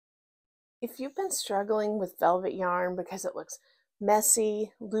If you've been struggling with velvet yarn because it looks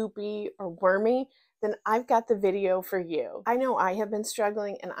messy, loopy, or wormy, then I've got the video for you. I know I have been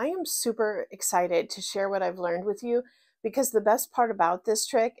struggling, and I am super excited to share what I've learned with you because the best part about this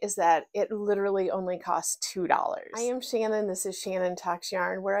trick is that it literally only costs $2. I am Shannon. This is Shannon Talks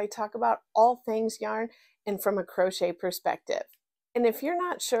Yarn, where I talk about all things yarn and from a crochet perspective. And if you're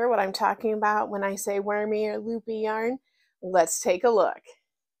not sure what I'm talking about when I say wormy or loopy yarn, let's take a look.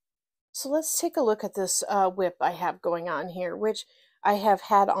 So let's take a look at this whip I have going on here, which I have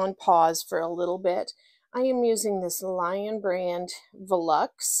had on pause for a little bit. I am using this Lion brand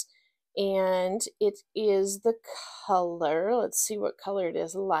Velux, and it is the color, let's see what color it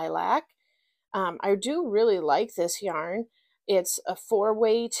is, lilac. I do really like this yarn. It's a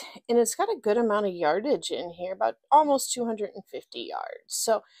 4-weight, and it's got a good amount of yardage in here, about almost 250 yards.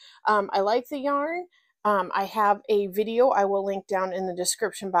 So I like the yarn. I have a video I will link down in the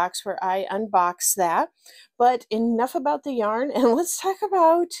description box where I unbox that. But enough about the yarn, and let's talk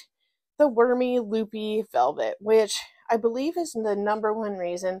about the wormy loopy velvet, which I believe is the #1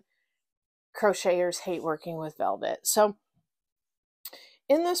 reason crocheters hate working with velvet. So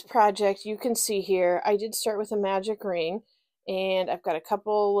in this project, you can see here, I did start with a magic ring, and I've got a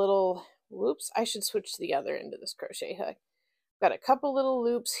couple little, whoops, I should switch to the other end of this crochet hook. Got a couple little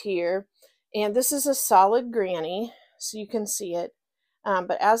loops here, and this is a solid granny, so you can see it.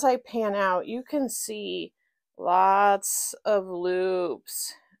 But as I pan out, you can see lots of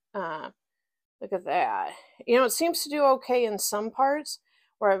loops. Look at that. You know, it seems to do okay in some parts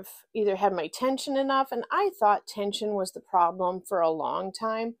where I've either had my tension enough, and I thought tension was the problem for a long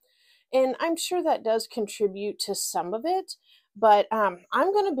time. And I'm sure that does contribute to some of it, but I'm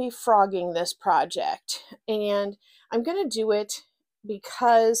going to be frogging this project, and I'm going to do it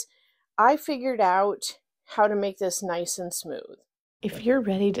because I figured out how to make this nice and smooth. If you're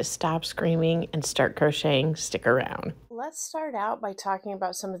ready to stop screaming and start crocheting, stick around. Let's start out by talking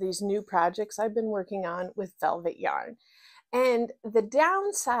about some of these new projects I've been working on with velvet yarn. And the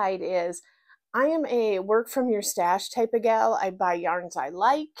downside is I am a work from your stash type of gal. I buy yarns I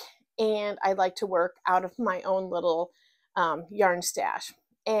like, and I like to work out of my own little yarn stash.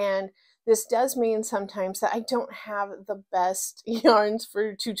 And this does mean sometimes that I don't have the best yarns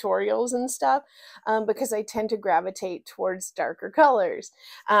for tutorials and stuff because I tend to gravitate towards darker colors.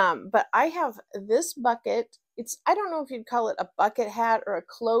 But I have this bucket. I don't know if you'd call it a bucket hat or a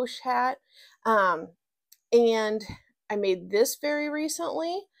cloche hat. And I made this very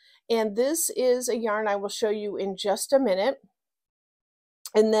recently. And this is a yarn I will show you in just a minute.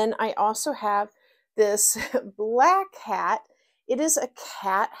 And then I also have this black hat. It is a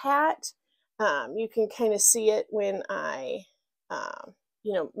cat hat. You can kind of see it when I,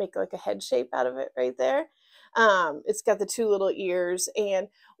 make like a head shape out of it right there. It's got the 2 little ears. And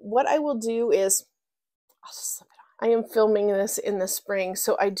what I will do is, I'll just slip it on. I am filming this in the spring,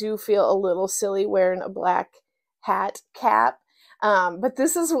 so I do feel a little silly wearing a black hat cap. But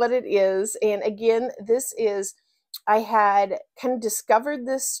this is what it is. And again, I had kind of discovered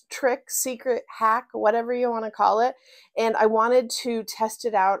this trick, secret hack, whatever you want to call it, and I wanted to test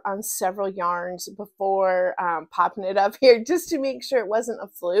it out on several yarns before popping it up here just to make sure it wasn't a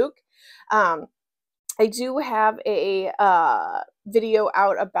fluke. I do have a video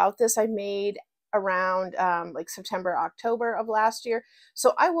out about this I made around like September, October of last year.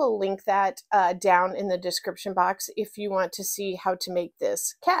 So I will link that down in the description box if you want to see how to make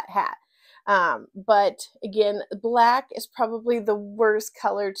this cat hat. But again, black is probably the worst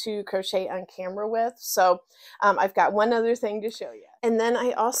color to crochet on camera with. So I've got one other thing to show you. And then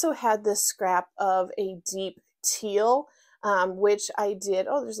I also had this scrap of a deep teal, which I did,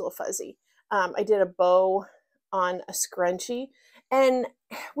 oh, there's a little fuzzy. I did a bow on a scrunchie. And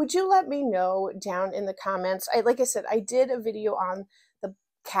would you let me know down in the comments? Like I said, I did a video on the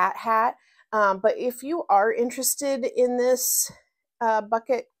cat hat, but if you are interested in this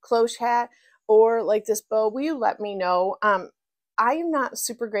bucket cloche hat or like this bow, will you let me know? I am not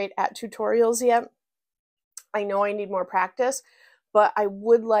super great at tutorials yet. I know I need more practice, but I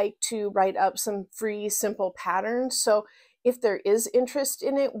would like to write up some free simple patterns. So if there is interest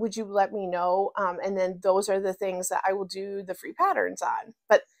in it, would you let me know? And then those are the things that I will do the free patterns on.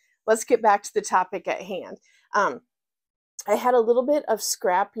 But let's get back to the topic at hand. I had a little bit of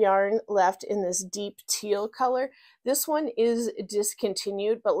scrap yarn left in this deep teal color. This one is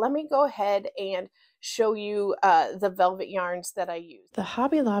discontinued, but let me go ahead and show you the velvet yarns that I use. The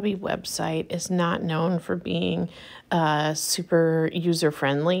Hobby Lobby website is not known for being super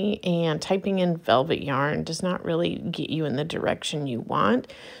user-friendly, and typing in velvet yarn does not really get you in the direction you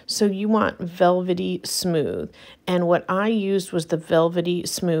want. So you want velvety smooth. And what I used was the velvety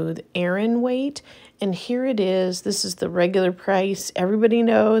smooth Aran weight. And here it is. This is the regular price. Everybody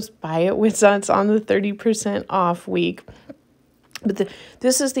knows, buy it when it's on the 30% off week. But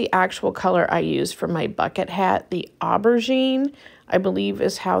this is the actual color I used for my bucket hat. The aubergine, I believe,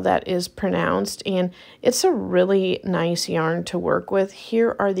 is how that is pronounced. And it's a really nice yarn to work with.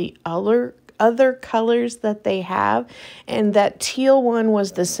 Here are the other colors that they have. And that teal one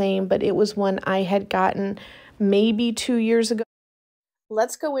was the same, but it was one I had gotten maybe 2 years ago.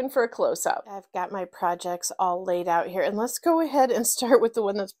 Let's go in for a close-up. I've got my projects all laid out here. And let's go ahead and start with the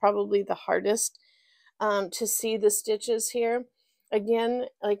one that's probably the hardest to see the stitches here. Again,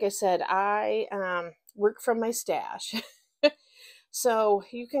 like I said, I work from my stash. So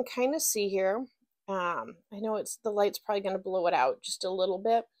you can kind of see here. I know the light's probably going to blow it out just a little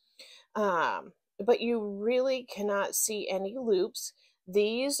bit. But you really cannot see any loops.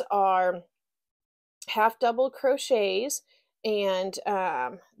 These are half double crochets, and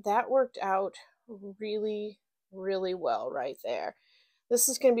that worked out really, really well right there. This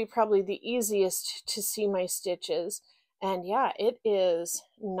is going to be probably the easiest to see my stitches. And yeah, it is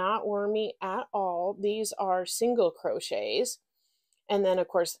not wormy at all. These are single crochets. And then, of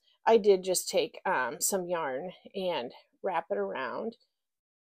course, I did just take some yarn and wrap it around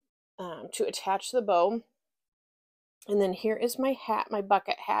to attach the bow. And then here is my hat, my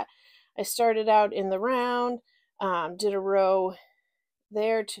bucket hat. I started out in the round, did a row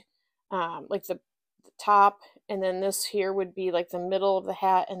there to like the top, and then this here would be like the middle of the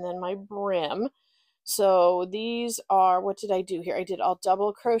hat, and then my brim. So these are, what did I do here? I did all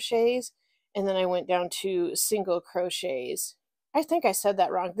double crochets, and then I went down to single crochets. I think I said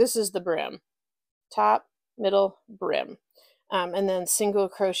that wrong. This is the brim. Top, middle, brim. And then single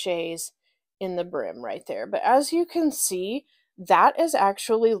crochets in the brim right there. But as you can see, that is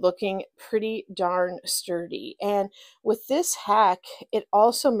actually looking pretty darn sturdy. And with this hack, it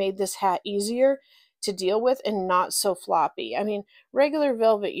also made this hat easier to deal with and not so floppy. I mean, regular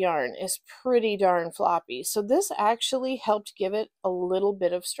velvet yarn is pretty darn floppy. So this actually helped give it a little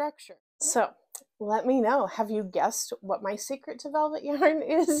bit of structure. So let me know, have you guessed what my secret to velvet yarn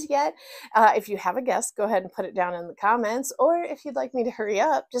is yet? If you have a guess, go ahead and put it down in the comments. Or if you'd like me to hurry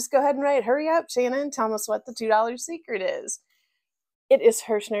up, just go ahead and write, "Hurry up, Shannon, tell us what the $2 secret is." It is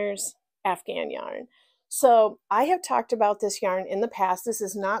Herrschner's Afghan yarn. So I have talked about this yarn in the past. This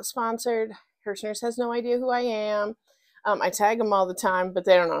is not sponsored. Herrschner's has no idea who I am. I tag them all the time, but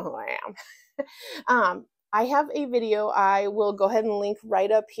they don't know who I am. I have a video I will go ahead and link right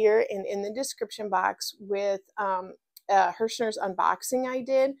up here and in the description box with Herrschner's unboxing I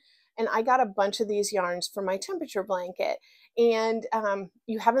did. And I got a bunch of these yarns for my temperature blanket. And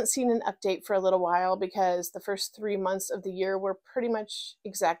you haven't seen an update for a little while because the first 3 months of the year were pretty much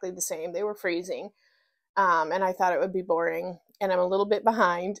exactly the same. They were freezing. And I thought it would be boring, and I'm a little bit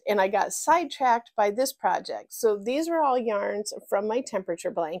behind, and I got sidetracked by this project. So these are all yarns from my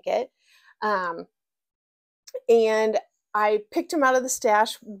temperature blanket. And I picked them out of the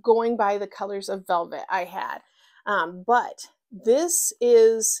stash going by the colors of velvet I had. But this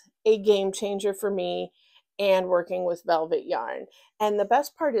is a game changer for me and working with velvet yarn. And the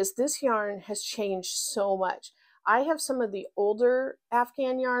best part is this yarn has changed so much. I have some of the older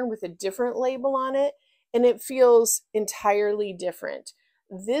Afghan yarn with a different label on it, and it feels entirely different.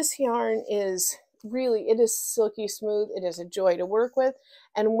 This yarn is really, it is silky smooth. It is a joy to work with.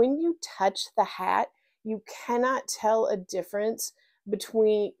 And when you touch the hat, you cannot tell a difference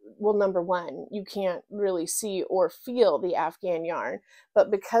between, well, number one, you can't really see or feel the Afghan yarn,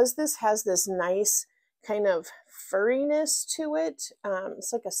 but because this has this nice kind of furriness to it,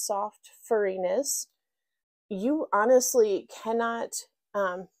 it's like a soft furriness, you honestly cannot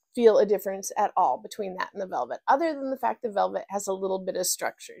feel a difference at all between that and the velvet, other than the fact the velvet has a little bit of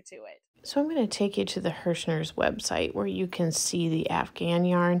structure to it. So I'm going to take you to the Herrschner's website where you can see the Afghan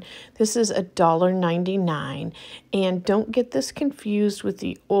yarn. This is $1.99, and don't get this confused with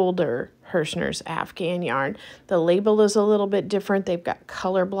the older Herrschner's Afghan yarn. The label is a little bit different. They've got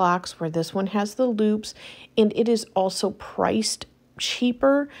color blocks where this one has the loops, and it is also priced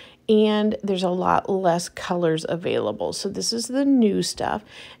cheaper, and there's a lot less colors available. So this is the new stuff,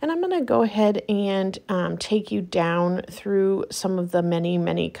 and I'm going to go ahead and take you down through some of the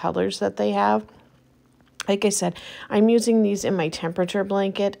many colors that they have. Like I said, I'm using these in my temperature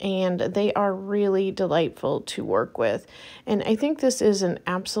blanket, and they are really delightful to work with. And I think this is an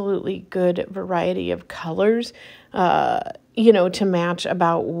absolutely good variety of colors, you know, to match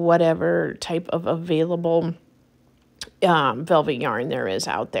about whatever type of available velvet yarn there is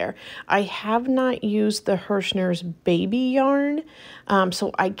out there. I have not used the Herrschner's baby yarn,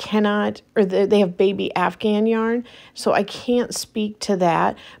 so I cannot, or they have baby Afghan yarn, so I can't speak to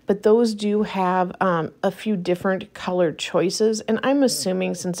that, but those do have a few different color choices, and I'm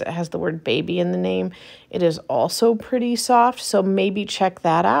assuming since it has the word baby in the name, it is also pretty soft, so maybe check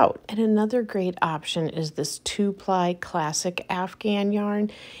that out. And another great option is this 2-ply classic Afghan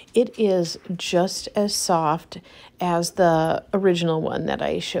yarn. It is just as soft as the original one that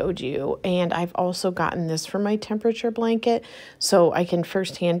I showed you, and I've also gotten this for my temperature blanket, so I can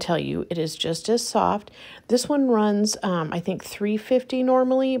firsthand tell you it is just as soft. This one runs I think $3.50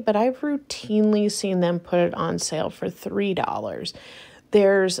 normally, but I've routinely seen them put it on sale for $3.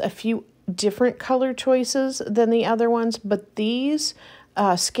 There's a few different color choices than the other ones, but these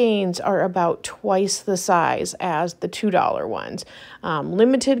skeins are about twice the size as the $2 ones.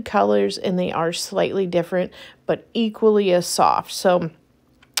 Limited colors, and they are slightly different, but equally as soft. So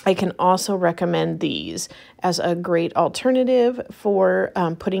I can also recommend these as a great alternative for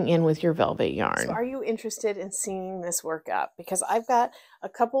putting in with your velvet yarn. So are you interested in seeing this work up? Because I've got a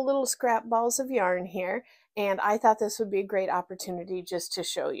couple little scrap balls of yarn here, and I thought this would be a great opportunity just to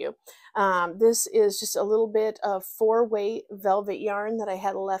show you. This is just a little bit of 4-weight velvet yarn that I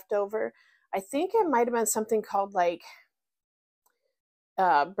had left over. I think it might have been something called like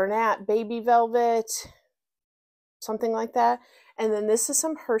Bernat baby velvet, something like that. And then this is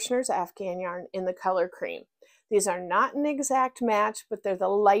some Herrschner's Afghan yarn in the color cream. These are not an exact match, but they're the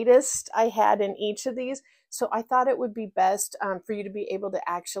lightest I had in each of these. So I thought it would be best for you to be able to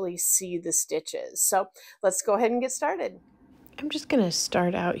actually see the stitches. So let's go ahead and get started. I'm just going to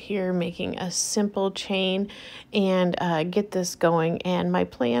start out here making a simple chain and get this going. And my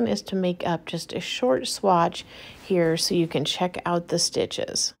plan is to make up just a short swatch here so you can check out the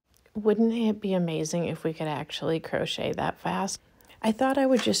stitches. Wouldn't it be amazing if we could actually crochet that fast? I thought I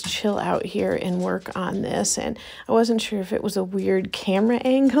would just chill out here and work on this, and I wasn't sure if it was a weird camera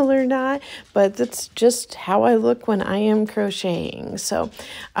angle or not, but that's just how I look when I am crocheting. So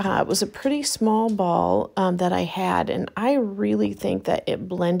it was a pretty small ball that I had, and I really think that it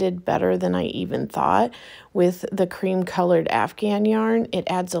blended better than I even thought with the cream colored Afghan yarn. It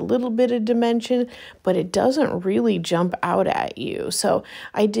adds a little bit of dimension, but it doesn't really jump out at you. So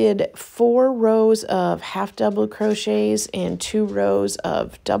I did 4 rows of half double crochets and 2 rows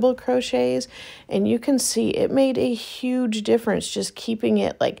of double crochets, and you can see it made a huge difference just keeping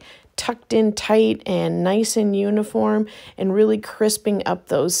it like tucked in tight and nice and uniform and really crisping up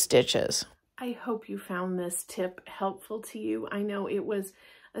those stitches. I hope you found this tip helpful to you. I know it was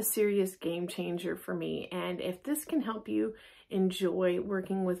a serious game changer for me, and if this can help you enjoy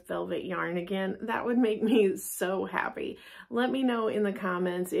working with velvet yarn again, that would make me so happy. Let me know in the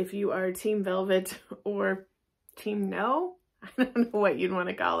comments if you are Team Velvet or Team No. I don't know what you'd want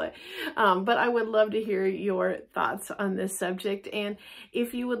to call it, but I would love to hear your thoughts on this subject. And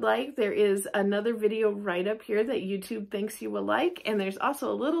if you would like, there is another video right up here that YouTube thinks you will like, and there's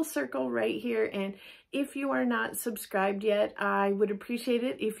also a little circle right here. And if you are not subscribed yet, I would appreciate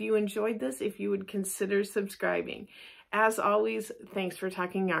it if you enjoyed this, if you would consider subscribing. As always, thanks for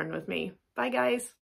talking yarn with me. Bye, guys.